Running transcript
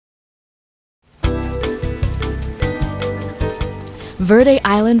Verde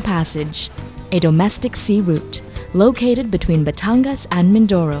Island Passage, a domestic sea route located between Batangas and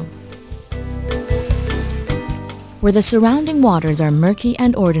Mindoro. Where the surrounding waters are murky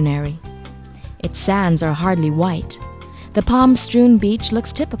and ordinary. Its sands are hardly white. The palm-strewn beach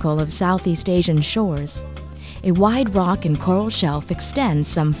looks typical of Southeast Asian shores. A wide rock and coral shelf extends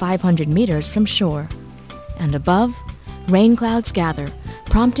some 500 meters from shore. And above, rain clouds gather,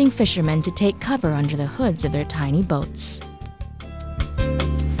 prompting fishermen to take cover under the hoods of their tiny boats.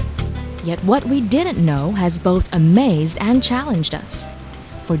 Yet what we didn't know has both amazed and challenged us.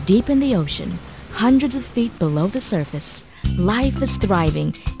 For deep in the ocean, hundreds of feet below the surface, life is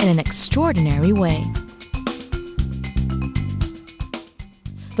thriving in an extraordinary way.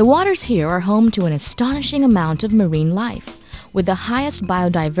 The waters here are home to an astonishing amount of marine life, with the highest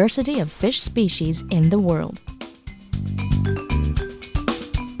biodiversity of fish species in the world.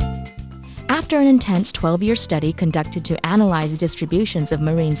 After an intense 12-year study conducted to analyze distributions of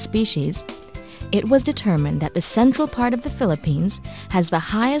marine species, it was determined that the central part of the Philippines has the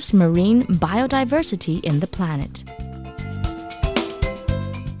highest marine biodiversity in the planet.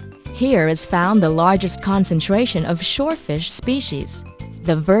 Here is found the largest concentration of shorefish species,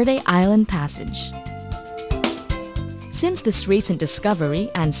 the Verde Island Passage. Since this recent discovery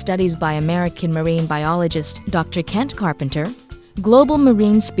and studies by American marine biologist Dr. Kent Carpenter, Global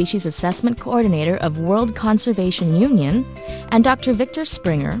Marine Species Assessment Coordinator of World Conservation Union, and Dr. Victor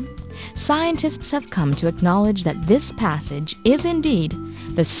Springer, scientists have come to acknowledge that this passage is indeed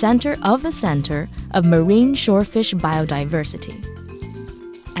the center of marine shorefish biodiversity.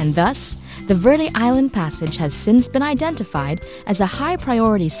 And thus, the Verde Island Passage has since been identified as a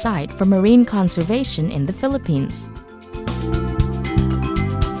high-priority site for marine conservation in the Philippines.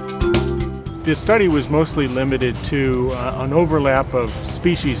 The study was mostly limited to an overlap of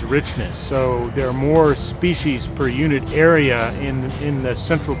species richness, so there are more species per unit area in the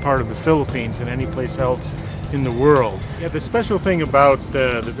central part of the Philippines than any place else in the world. Yeah, the special thing about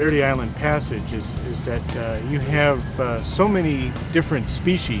the Verde Island Passage is that you have so many different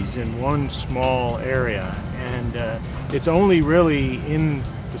species in one small area, and it's only really in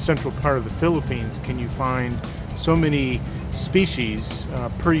the central part of the Philippines can you find so many species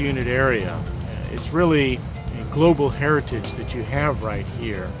per unit area. It's really a global heritage that you have right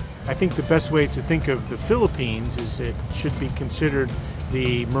here. I think the best way to think of the Philippines is it should be considered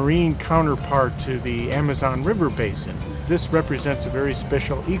the marine counterpart to the Amazon River Basin. This represents a very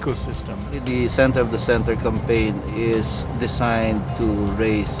special ecosystem. The Center of the Center campaign is designed to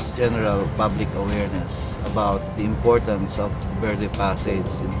raise general public awareness about the importance of the Verde Passage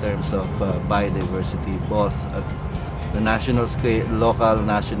in terms of biodiversity, both at the national scale, local,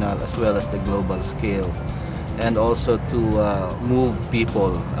 national, as well as the global scale, and also to move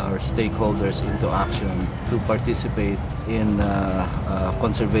people, our stakeholders, into action to participate in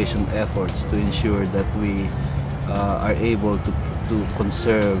conservation efforts to ensure that we are able to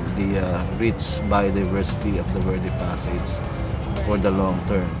conserve the rich biodiversity of the Verde Passage for the long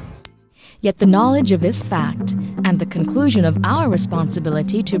term. Yet the knowledge of this fact and the conclusion of our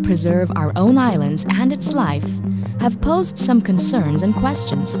responsibility to preserve our own islands and its life have posed some concerns and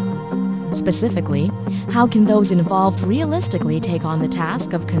questions. Specifically, how can those involved realistically take on the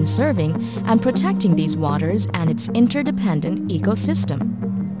task of conserving and protecting these waters and its interdependent ecosystem?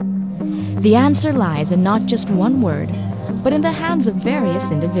 The answer lies in not just one word, but in the hands of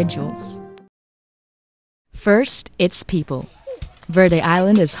various individuals. First, its people. Verde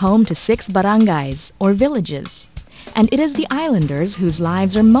Island is home to 6 barangays, or villages, and it is the islanders whose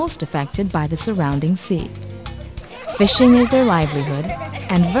lives are most affected by the surrounding sea. Fishing is their livelihood,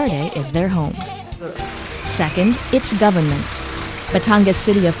 and Verde is their home. Second, its government. Batangas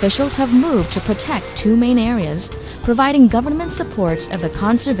city officials have moved to protect 2 main areas, providing government support of the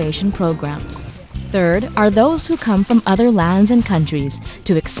conservation programs. Third are those who come from other lands and countries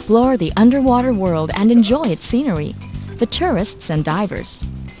to explore the underwater world and enjoy its scenery, the tourists and divers.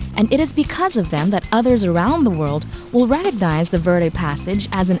 And it is because of them that others around the world will recognize the Verde Passage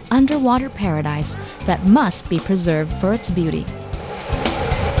as an underwater paradise that must be preserved for its beauty.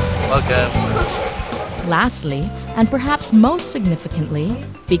 Welcome. Lastly, and perhaps most significantly,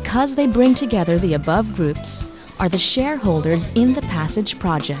 because they bring together the above groups, are the shareholders in the Passage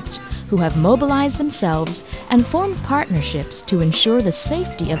project, who have mobilized themselves and formed partnerships to ensure the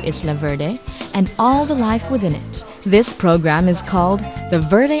safety of Isla Verde and all the life within it. This program is called the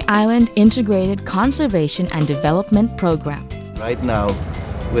Verde Island Integrated Conservation and Development Program. Right now,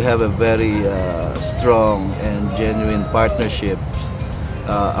 we have a very strong and genuine partnership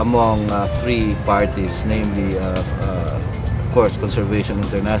among 3 parties, namely, of course, Conservation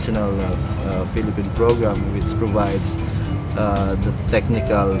International Philippine Program, which provides the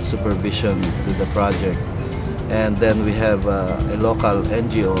technical supervision to the project. And then we have a local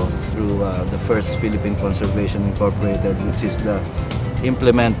NGO through the First Philippine Conservation Incorporated, which is the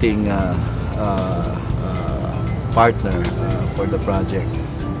implementing partner for the project.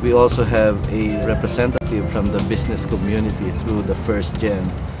 We also have a representative from the business community through the First Gen.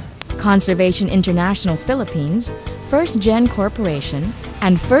 Conservation International Philippines, First Gen Corporation,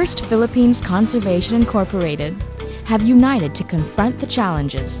 and First Philippines Conservation Incorporated have united to confront the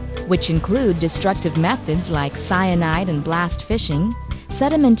challenges, which include destructive methods like cyanide and blast fishing,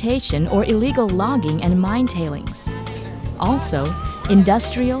 sedimentation or illegal logging and mine tailings. Also,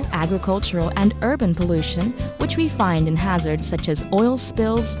 industrial, agricultural, and urban pollution, which we find in hazards such as oil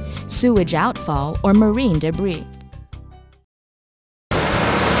spills, sewage outfall, or marine debris.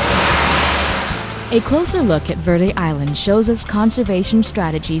 A closer look at Verde Island shows us conservation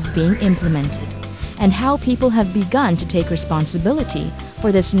strategies being implemented and how people have begun to take responsibility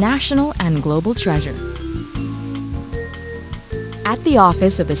for this national and global treasure. At the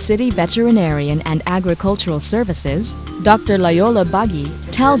office of the City Veterinarian and Agricultural Services, Dr. Loyola Bagi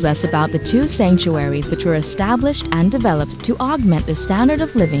tells us about the two sanctuaries which were established and developed to augment the standard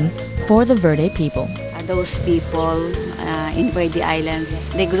of living for the Verde people. Those people in Verde Island,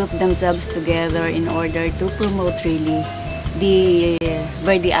 they group themselves together in order to promote really the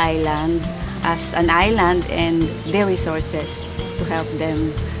Verde Island as an island and their resources to help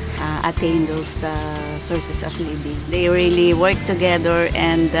them attain those sources of living. They really work together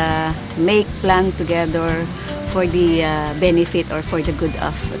and make plan together for the benefit or for the good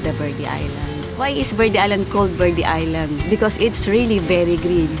of the Verde Island. Why is Verde Island called Verde Island? Because it's really very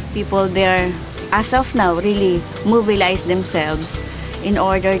green. People there, as of now, really mobilize themselves in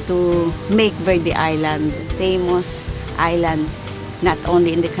order to make Verde Island famous island, not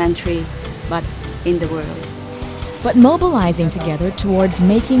only in the country, but in the world. But mobilizing together towards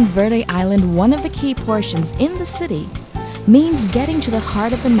making Verde Island one of the key portions in the city means getting to the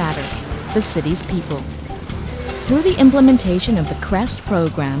heart of the matter, the city's people. Through the implementation of the CREST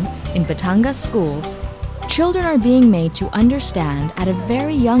program in Batangas schools, children are being made to understand at a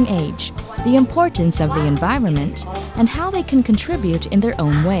very young age the importance of the environment and how they can contribute in their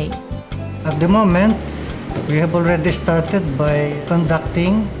own way. At the moment, we have already started by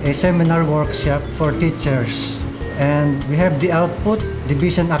conducting a seminar workshop for teachers. And we have the output, the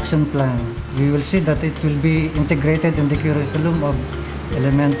vision action plan. We will see that it will be integrated in the curriculum of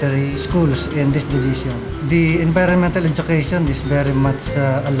elementary schools in this division. The environmental education is very much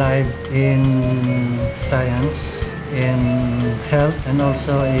alive in science, in health, and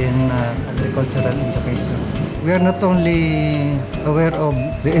also in agricultural education. We are not only aware of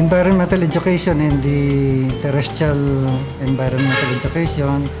the environmental education in the terrestrial environmental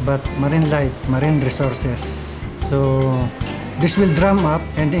education, but marine life, marine resources. So this will drum up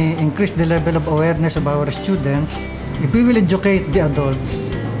and increase the level of awareness of our students. If we will educate the adults,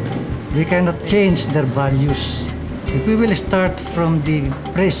 we cannot change their values. If we will start from the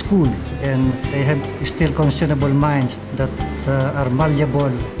preschool and they have still conscionable minds that are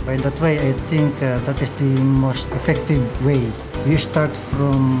malleable, by that way I think that is the most effective way. We start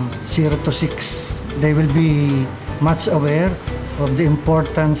from 0 to 6. They will be much aware of the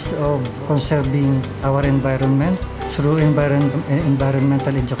importance of conserving our environment through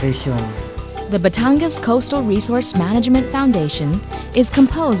environmental education. The Batangas Coastal Resource Management Foundation is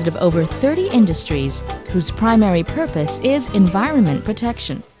composed of over 30 industries whose primary purpose is environment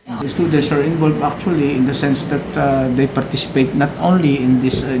protection. The students are involved actually in the sense that they participate not only in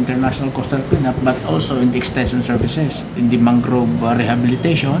this international coastal cleanup but also in the extension services, in the mangrove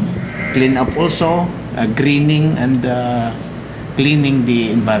rehabilitation, cleanup also, greening and cleaning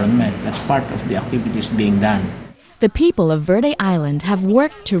the environment. That's part of the activities being done. The people of Verde Island have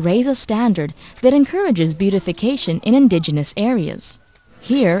worked to raise a standard that encourages beautification in indigenous areas.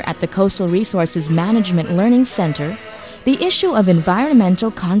 Here at the Coastal Resources Management Learning Center, the issue of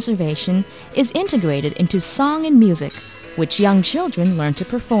environmental conservation is integrated into song and music, which young children learn to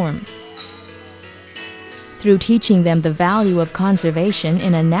perform. Through teaching them the value of conservation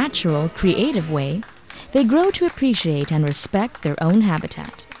in a natural, creative way, they grow to appreciate and respect their own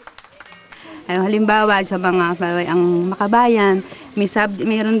habitat. Halimbawa sa mga ang makabayan,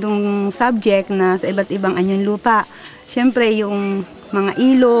 mayroon dong subject na sa iba't ibang anyong lupa. Siyempre yung mga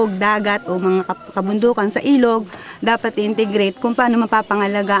ilog, dagat o mga kabundukan sa ilog, dapat i-integrate kung paano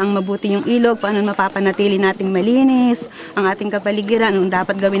mapapangalaga ang mabuti yung ilog, paano mapapanatili nating malinis ang ating kapaligiran, ang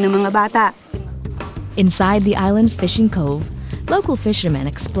dapat gawin ng mga bata. Inside the island's fishing cove, local fishermen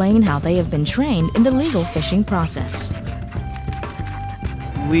explain how they have been trained in the legal fishing process.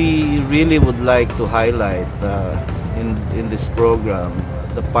 We really would like to highlight in this program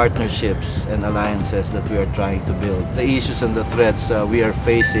the partnerships and alliances that we are trying to build. The issues and the threats we are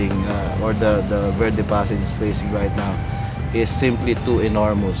facing, or the Verde Passage is facing right now, is simply too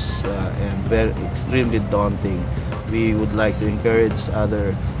enormous and very extremely daunting. We would like to encourage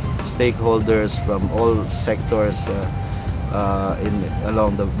other stakeholders from all sectors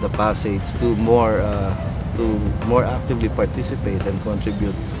along the passage to more actively participate and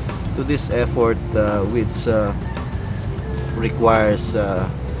contribute to this effort, which requires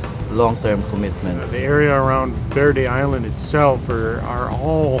long-term commitment. The area around Verde Island itself are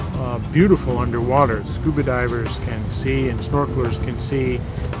all beautiful underwater. Scuba divers can see and snorkelers can see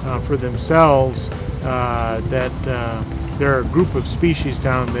for themselves that there are a group of species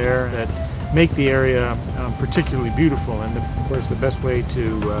down there that make the area particularly beautiful. And of course the best way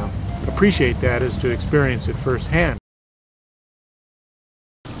to appreciate that is to experience it firsthand.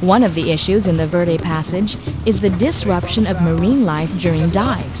 One of the issues in the Verde Passage is the disruption of marine life during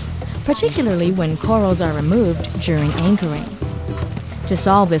dives, particularly when corals are removed during anchoring. To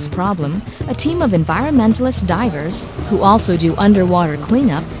solve this problem, a team of environmentalist divers, who also do underwater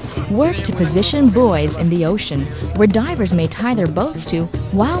cleanup, work to position buoys in the ocean where divers may tie their boats to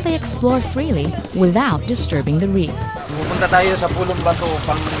while they explore freely without disturbing the reef. Pupunta tayo sa Pulong Bato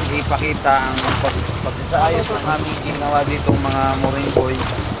upang ipakita ang pagsasaayos ng aming ginawa ditong mga mooring buoy.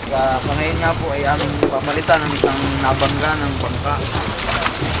 Sa ngayon nga po ay aming pamalitan ng isang nabangga ng bangka.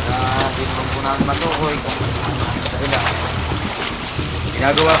 Dito po namin matukoy kung dahil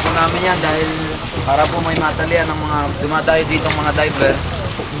ginagawa po namin yan dahil para po may matalian ng mga dumadayo ditong mga divers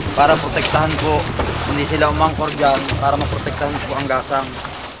para protektahan po, hindi sila umangkor dyan para maprotektahan po ang gasang.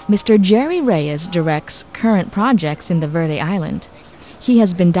 Mr. Jerry Reyes directs current projects in the Verde Island. He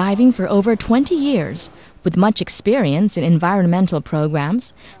has been diving for over 20 years, with much experience in environmental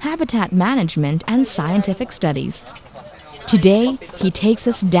programs, habitat management, and scientific studies. Today, he takes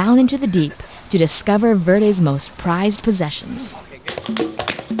us down into the deep to discover Verde's most prized possessions.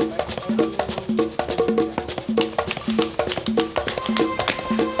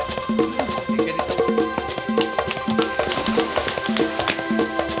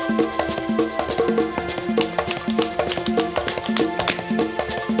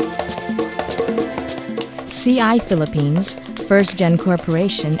 CI Philippines, First Gen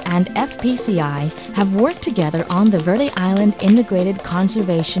Corporation, and FPCI have worked together on the Verde Island Integrated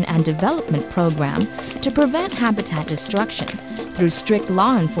Conservation and Development Program to prevent habitat destruction through strict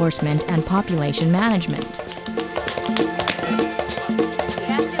law enforcement and population management.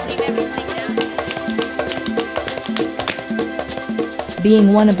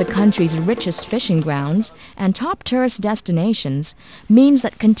 Being one of the country's richest fishing grounds and top tourist destinations means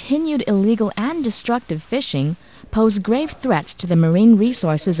that continued illegal and destructive fishing pose grave threats to the marine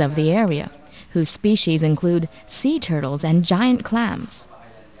resources of the area, whose species include sea turtles and giant clams.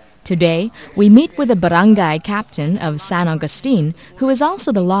 Today, we meet with the barangay captain of San Agustin, who is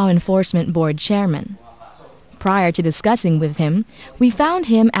also the Law Enforcement Board chairman. Prior to discussing with him, we found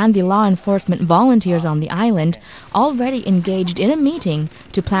him and the law enforcement volunteers on the island already engaged in a meeting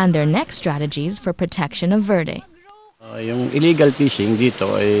to plan their next strategies for protection of Verde. Yung illegal fishing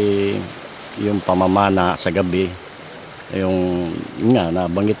dito ay yung pamamana sa gabi, yung nga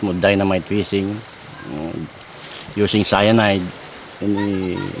nabanggit mo dynamite fishing, using cyanide.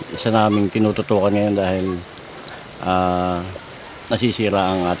 Isa naming tinututukan ngayon dahil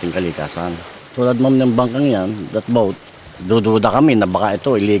nasisira ang ating kalikasan. Tulad ma'am ng bangkang yan, that boat, dududa kami na baka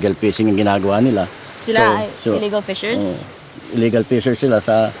ito illegal fishing ang ginagawa nila. Sila ay illegal fishers? Illegal fishers sila.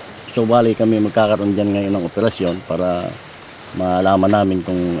 So bali kami magkakaroon dyan ngayon ng operasyon para malaman namin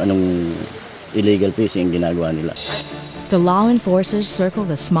kung anong illegal fishing ang ginagawa nila. The law enforcers circle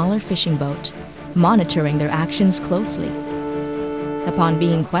the smaller fishing boat, monitoring their actions closely. Upon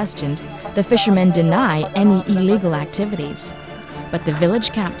being questioned, the fishermen deny any illegal activities. But the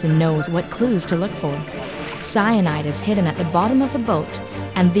village captain knows what clues to look for. Cyanide is hidden at the bottom of the boat,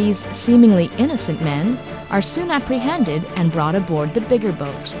 and these seemingly innocent men are soon apprehended and brought aboard the bigger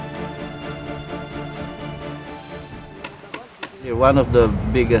boat. One of the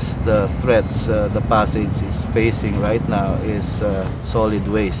biggest threats the passage is facing right now is solid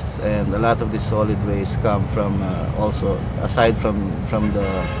wastes, and a lot of these solid wastes come from also, aside from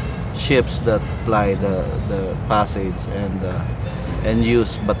the ships that ply the passage and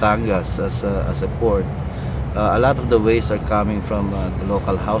use Batangas as a port. A lot of the waste are coming from the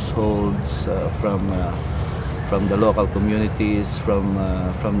local households, from the local communities, from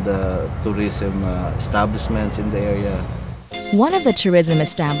the tourism establishments in the area. One of the tourism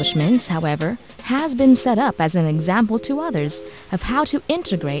establishments, however, has been set up as an example to others of how to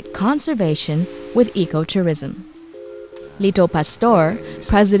integrate conservation with ecotourism. Lito Pastor,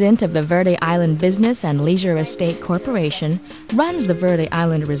 president of the Verde Island Business and Leisure Estate Corporation, runs the Verde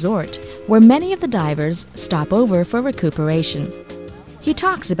Island Resort, where many of the divers stop over for recuperation. He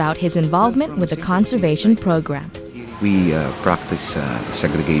talks about his involvement with the conservation program. We practice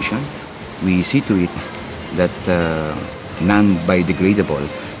segregation. We see to it that non-biodegradable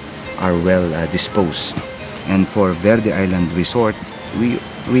are well disposed. And for Verde Island Resort, we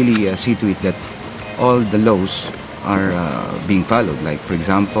really see to it that all the laws are being followed. Like, for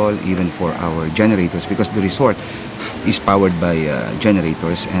example, even for our generators, because the resort is powered by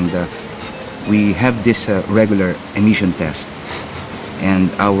generators, and we have this regular emission test.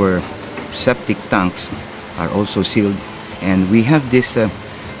 And our septic tanks are also sealed, and we have this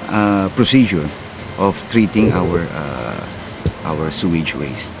procedure of treating our sewage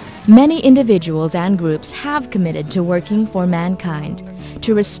waste. Many individuals and groups have committed to working for mankind,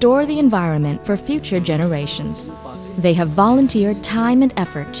 to restore the environment for future generations. They have volunteered time and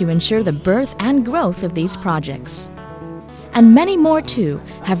effort to ensure the birth and growth of these projects. And many more, too,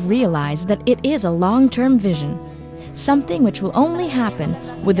 have realized that it is a long-term vision, something which will only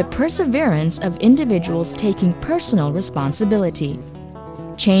happen with the perseverance of individuals taking personal responsibility,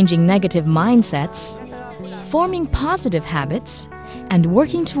 changing negative mindsets, forming positive habits, and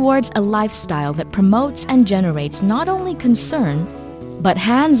working towards a lifestyle that promotes and generates not only concern, but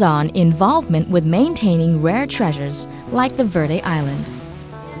hands-on involvement with maintaining rare treasures like the Verde Island.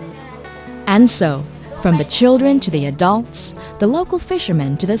 And so, from the children to the adults, the local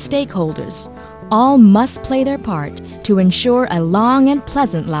fishermen to the stakeholders, all must play their part to ensure a long and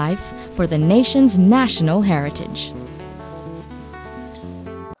pleasant life for the nation's national heritage.